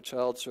gospel like a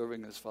child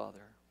serving his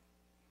father.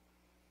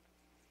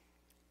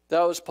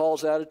 That was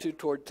Paul's attitude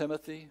toward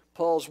Timothy.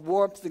 Paul's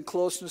warmth and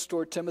closeness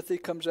toward Timothy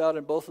comes out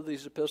in both of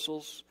these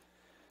epistles.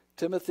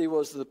 Timothy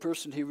was the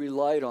person he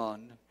relied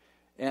on,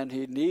 and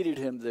he needed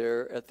him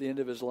there at the end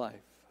of his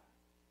life.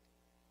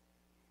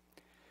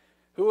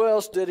 Who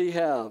else did he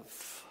have?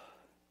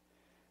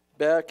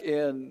 Back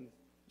in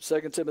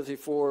 2 Timothy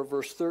 4,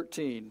 verse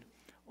 13,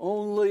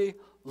 only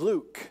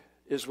Luke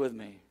is with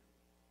me.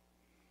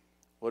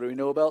 What do we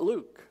know about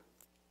Luke?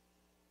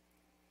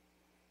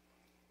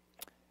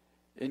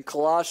 In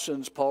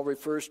Colossians, Paul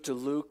refers to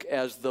Luke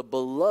as the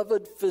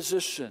beloved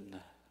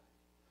physician.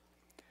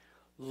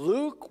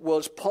 Luke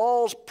was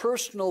Paul's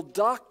personal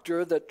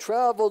doctor that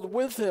traveled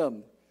with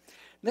him.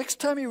 Next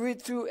time you read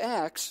through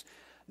Acts,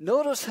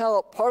 notice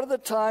how part of the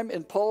time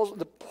in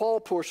the Paul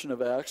portion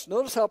of Acts,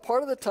 notice how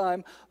part of the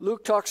time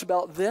Luke talks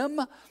about them,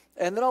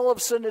 and then all of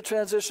a sudden it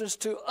transitions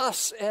to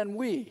us and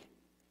we.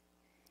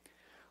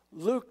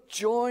 Luke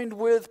joined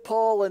with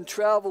Paul and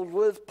traveled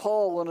with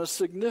Paul on a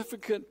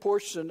significant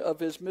portion of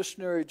his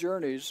missionary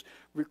journeys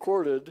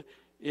recorded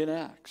in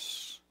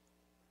Acts.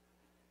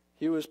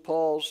 He was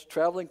Paul's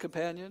traveling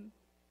companion.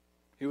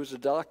 He was a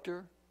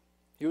doctor.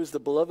 He was the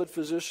beloved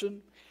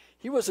physician.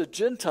 He was a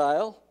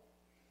Gentile,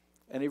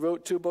 and he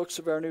wrote 2 books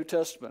of our New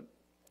Testament,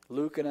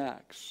 Luke and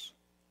Acts.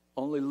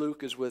 Only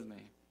Luke is with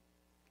me.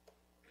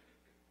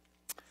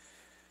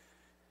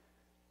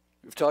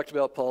 We've talked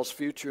about Paul's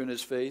future in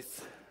his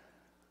faith.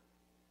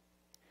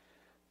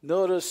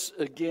 Notice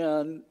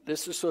again,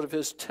 this is sort of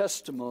his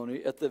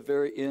testimony at the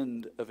very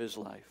end of his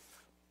life.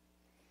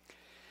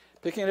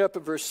 Picking it up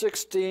in verse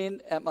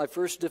 16, at my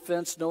first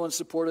defense no one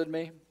supported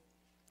me,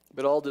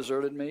 but all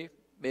deserted me.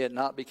 May it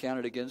not be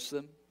counted against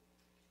them.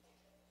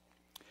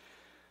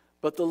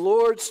 But the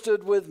Lord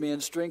stood with me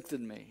and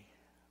strengthened me,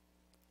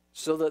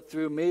 so that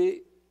through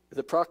me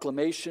the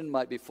proclamation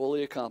might be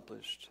fully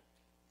accomplished,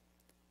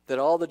 that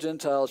all the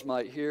Gentiles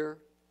might hear,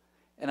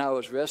 and I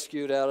was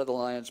rescued out of the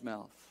lion's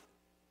mouth.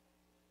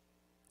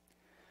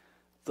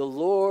 The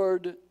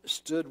Lord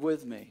stood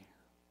with me,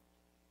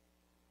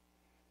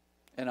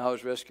 and I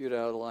was rescued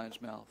out of the lion's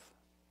mouth.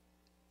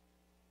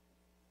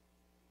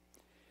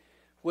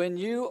 When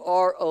you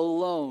are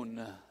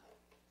alone,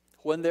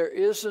 when there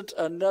isn't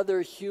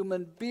another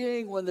human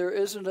being, when there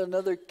isn't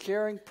another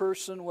caring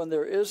person, when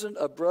there isn't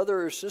a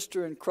brother or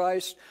sister in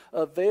Christ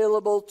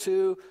available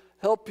to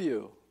help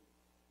you.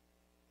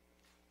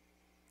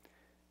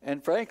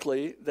 And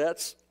frankly,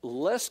 that's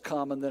less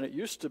common than it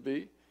used to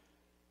be,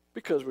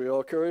 because we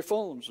all carry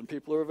phones and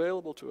people are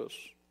available to us.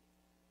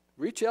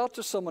 Reach out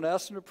to someone,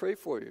 ask them to pray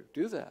for you.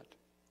 Do that.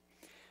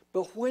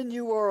 But when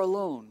you are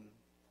alone,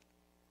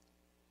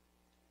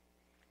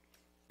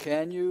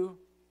 can you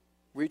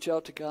reach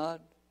out to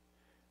God?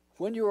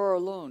 When you are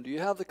alone, do you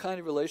have the kind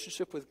of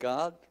relationship with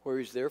God where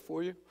He's there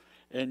for you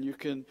and you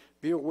can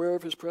be aware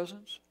of His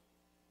presence?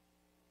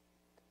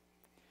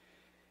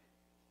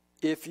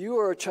 If you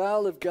are a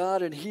child of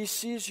God and He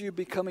sees you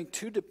becoming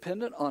too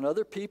dependent on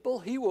other people,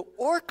 He will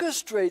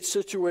orchestrate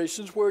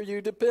situations where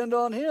you depend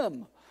on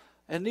Him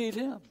and need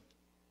Him.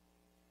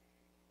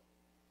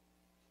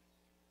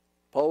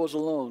 Paul was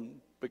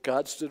alone, but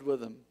God stood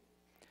with him.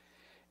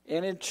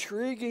 An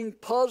intriguing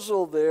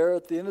puzzle there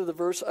at the end of the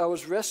verse, I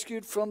was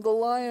rescued from the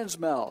lion's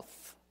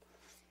mouth.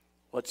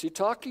 What's he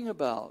talking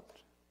about?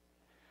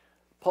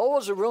 Paul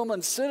was a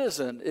Roman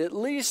citizen. At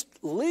least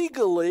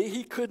legally,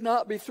 he could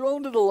not be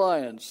thrown to the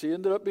lions. He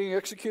ended up being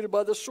executed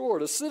by the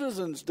sword, a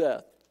citizen's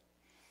death.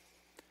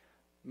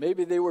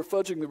 Maybe they were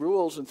fudging the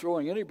rules and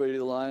throwing anybody to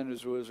the lion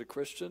who was a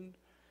Christian.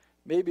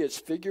 Maybe it's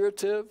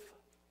figurative.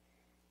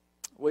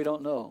 We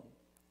don't know.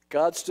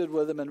 God stood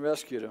with him and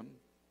rescued him.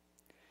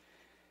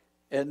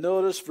 And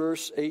notice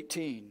verse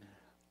 18.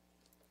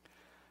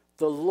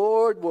 The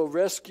Lord will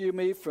rescue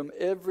me from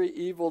every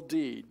evil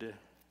deed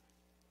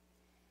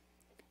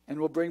and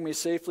will bring me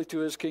safely to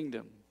his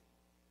kingdom.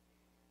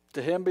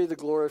 To him be the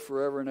glory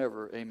forever and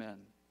ever. Amen.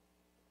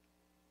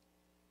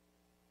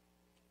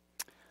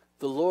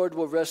 The Lord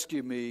will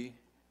rescue me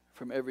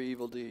from every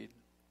evil deed.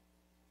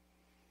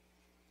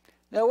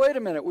 Now wait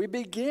a minute. We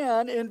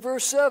began in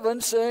verse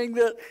 7 saying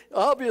that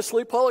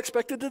obviously Paul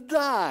expected to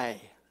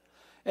die.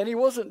 And he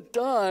wasn't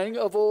dying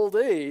of old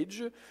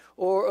age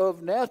or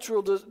of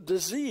natural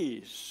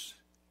disease.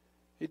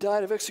 He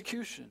died of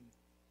execution.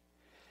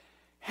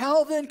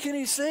 How then can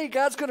he say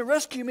God's going to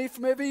rescue me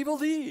from every evil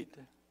deed?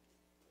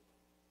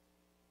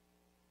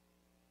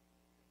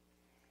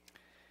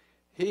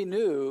 He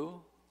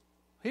knew,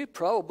 he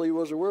probably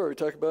was aware, we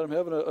talked about him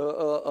having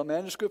a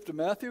manuscript of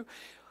Matthew.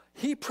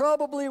 He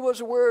probably was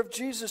aware of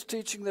Jesus'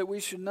 teaching that we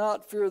should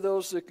not fear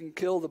those that can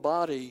kill the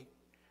body,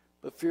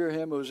 but fear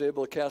him who is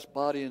able to cast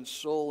body and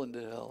soul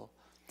into hell.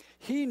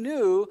 He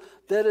knew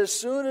that as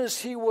soon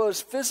as he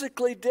was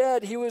physically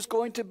dead, he was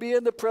going to be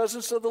in the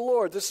presence of the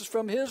Lord. This is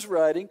from his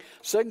writing,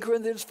 2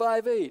 Corinthians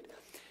 5:8.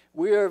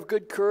 We are of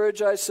good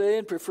courage, I say,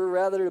 and prefer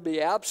rather to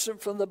be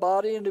absent from the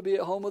body and to be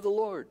at home with the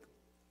Lord.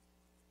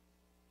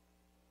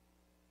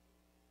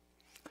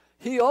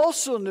 He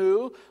also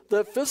knew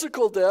that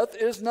physical death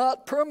is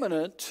not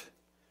permanent.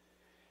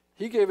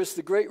 He gave us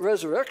the great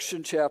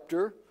resurrection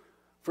chapter,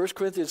 1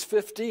 Corinthians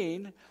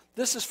 15.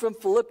 This is from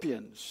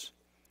Philippians.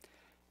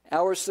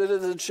 Our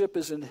citizenship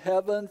is in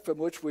heaven, from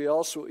which we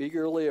also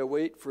eagerly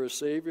await for a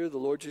Savior, the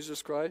Lord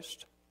Jesus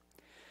Christ,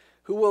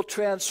 who will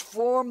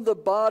transform the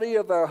body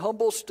of our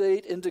humble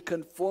state into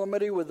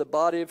conformity with the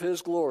body of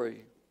his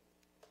glory,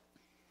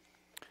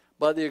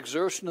 by the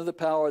exertion of the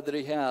power that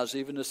he has,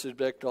 even to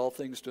subject all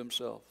things to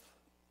himself.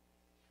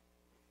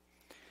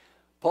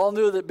 Paul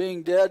knew that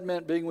being dead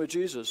meant being with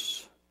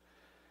Jesus.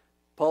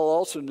 Paul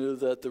also knew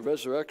that the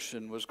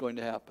resurrection was going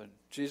to happen.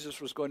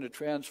 Jesus was going to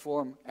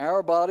transform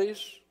our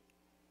bodies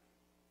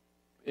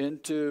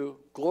into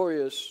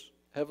glorious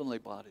heavenly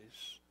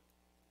bodies.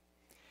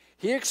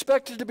 He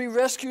expected to be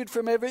rescued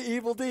from every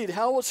evil deed.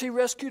 How was he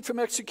rescued from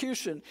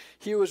execution?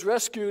 He was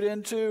rescued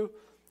into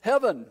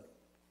heaven.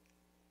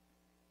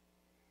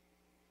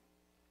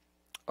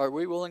 Are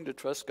we willing to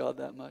trust God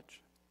that much?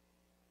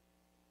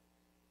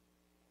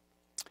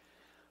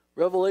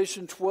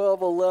 Revelation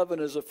 12:11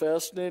 is a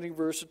fascinating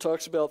verse. It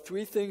talks about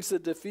three things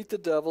that defeat the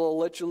devil. I'll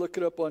let you look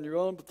it up on your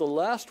own. But the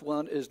last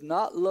one is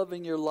not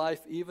loving your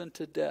life even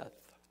to death.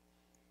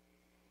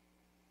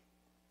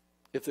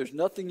 If there's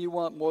nothing you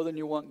want more than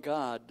you want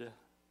God,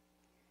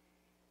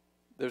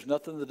 there's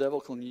nothing the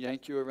devil can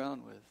yank you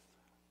around with.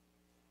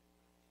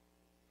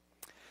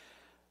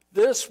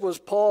 This was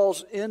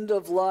Paul's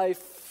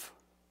end-of-life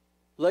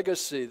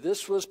legacy.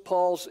 This was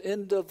Paul's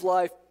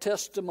end-of-life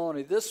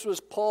testimony. This was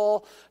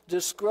Paul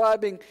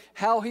describing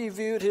how he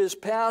viewed his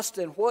past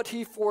and what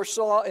he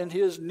foresaw in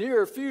his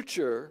near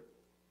future.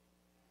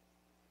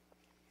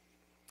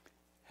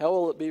 How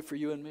will it be for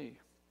you and me?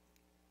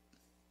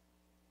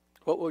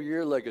 What will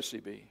your legacy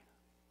be?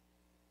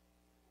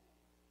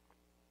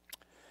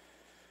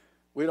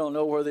 We don't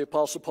know where the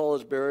Apostle Paul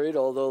is buried,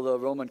 although the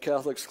Roman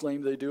Catholics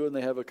claim they do and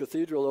they have a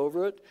cathedral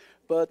over it.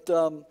 But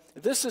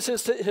this is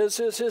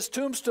his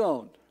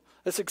tombstone.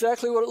 That's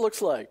exactly what it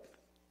looks like.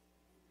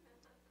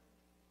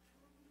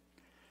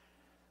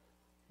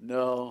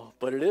 No,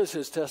 but it is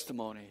his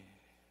testimony.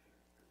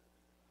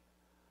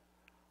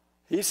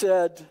 He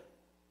said,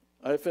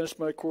 I finished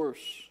my course.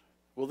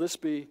 Will this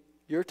be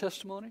your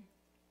testimony?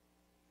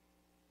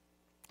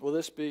 Will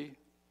this be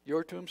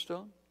your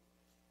tombstone?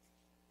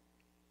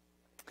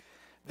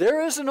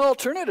 There is an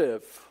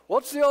alternative.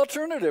 What's the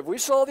alternative? We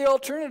saw the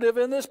alternative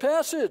in this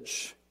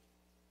passage.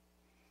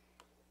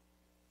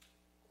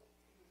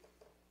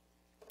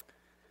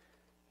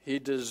 He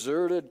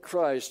deserted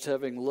Christ,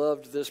 having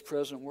loved this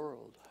present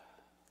world.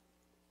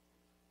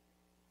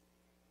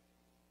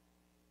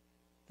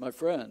 My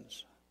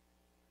friends,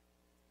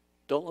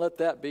 don't let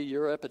that be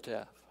your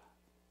epitaph.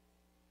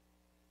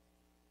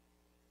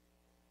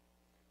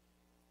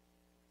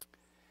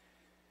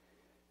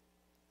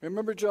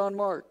 Remember John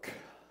Mark?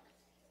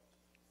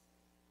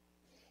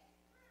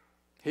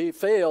 He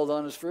failed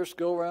on his first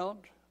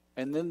go-round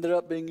and ended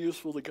up being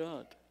useful to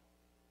God.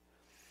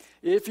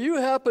 If you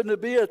happen to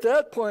be at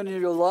that point in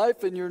your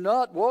life and you're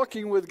not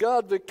walking with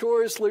God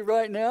victoriously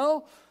right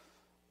now,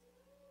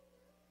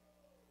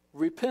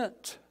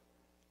 repent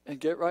and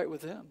get right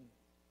with him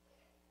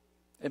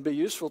and be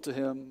useful to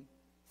him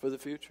for the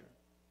future.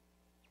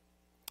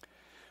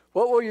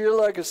 What will your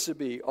legacy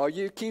be? Are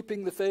you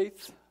keeping the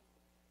faith?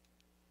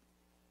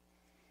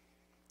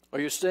 Are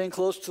you staying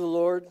close to the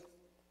Lord?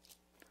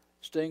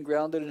 Staying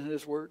grounded in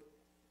his word?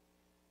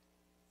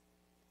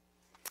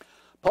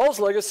 Paul's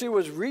legacy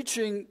was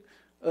reaching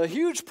a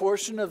huge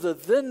portion of the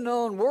then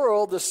known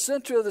world, the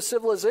center of the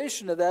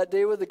civilization of that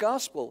day with the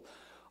gospel.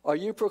 Are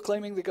you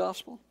proclaiming the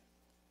gospel?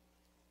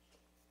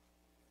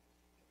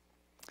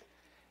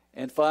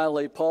 And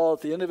finally, Paul,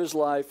 at the end of his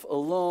life,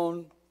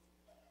 alone,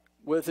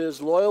 with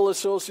his loyal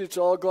associates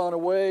all gone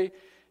away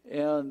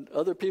and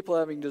other people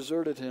having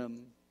deserted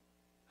him,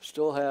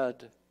 still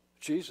had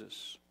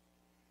Jesus.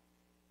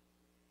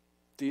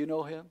 Do you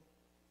know him?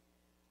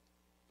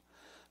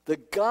 The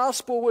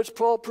gospel which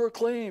Paul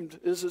proclaimed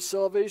is that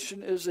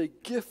salvation is a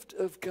gift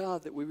of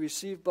God that we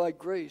receive by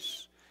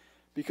grace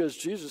because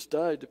Jesus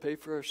died to pay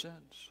for our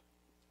sins.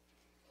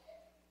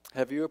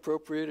 Have you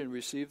appropriated and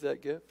received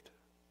that gift?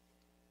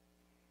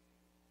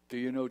 Do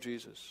you know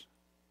Jesus?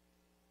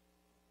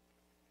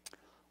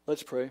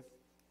 Let's pray.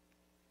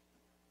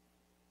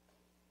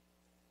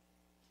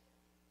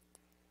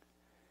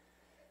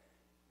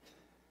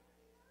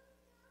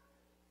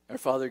 Our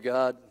Father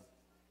God,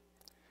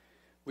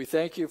 we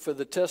thank you for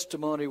the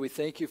testimony. We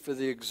thank you for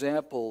the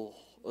example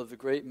of the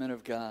great men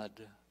of God,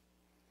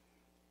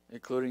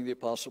 including the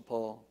Apostle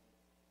Paul.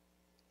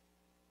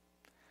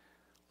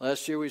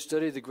 Last year we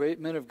studied the great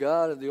men of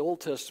God in the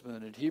Old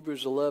Testament in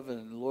Hebrews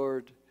 11.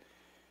 Lord,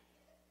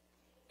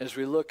 as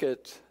we look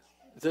at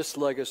this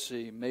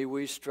legacy, may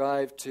we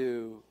strive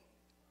to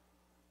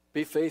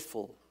be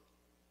faithful,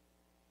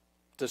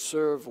 to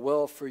serve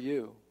well for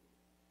you,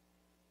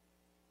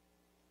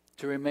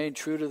 to remain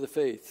true to the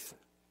faith.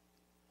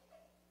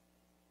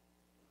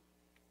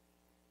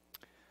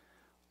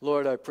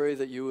 Lord, I pray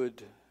that you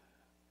would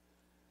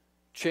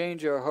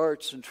change our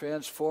hearts and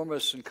transform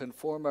us and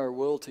conform our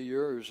will to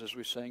yours, as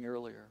we sang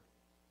earlier.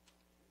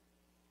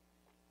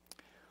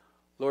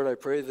 Lord, I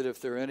pray that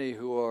if there are any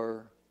who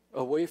are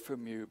away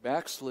from you,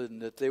 backslidden,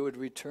 that they would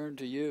return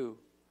to you,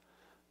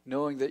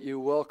 knowing that you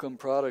welcome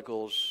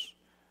prodigals,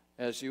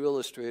 as you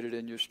illustrated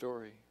in your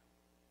story.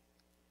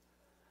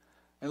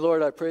 And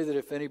Lord, I pray that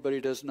if anybody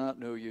does not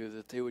know you,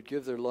 that they would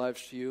give their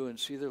lives to you and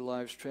see their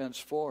lives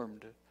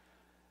transformed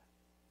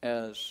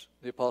as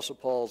the Apostle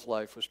Paul's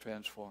life was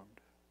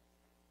transformed.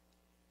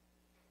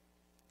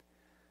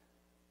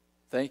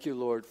 Thank you,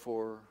 Lord,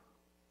 for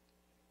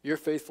your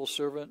faithful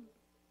servant.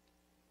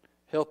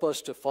 Help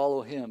us to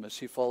follow him as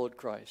he followed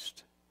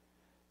Christ.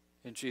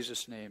 In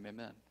Jesus' name,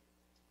 amen.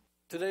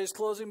 Today's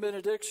closing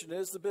benediction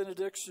is the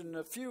benediction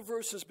a few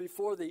verses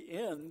before the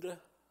end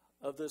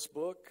of this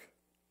book,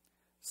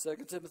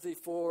 2 Timothy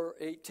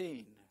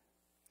 4:18.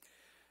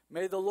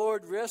 May the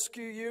Lord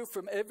rescue you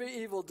from every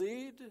evil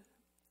deed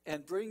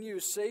and bring you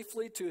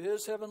safely to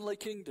his heavenly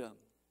kingdom.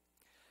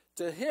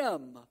 To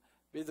him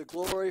be the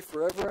glory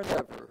forever and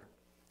ever.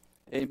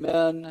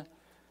 Amen.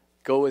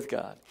 Go with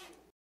God.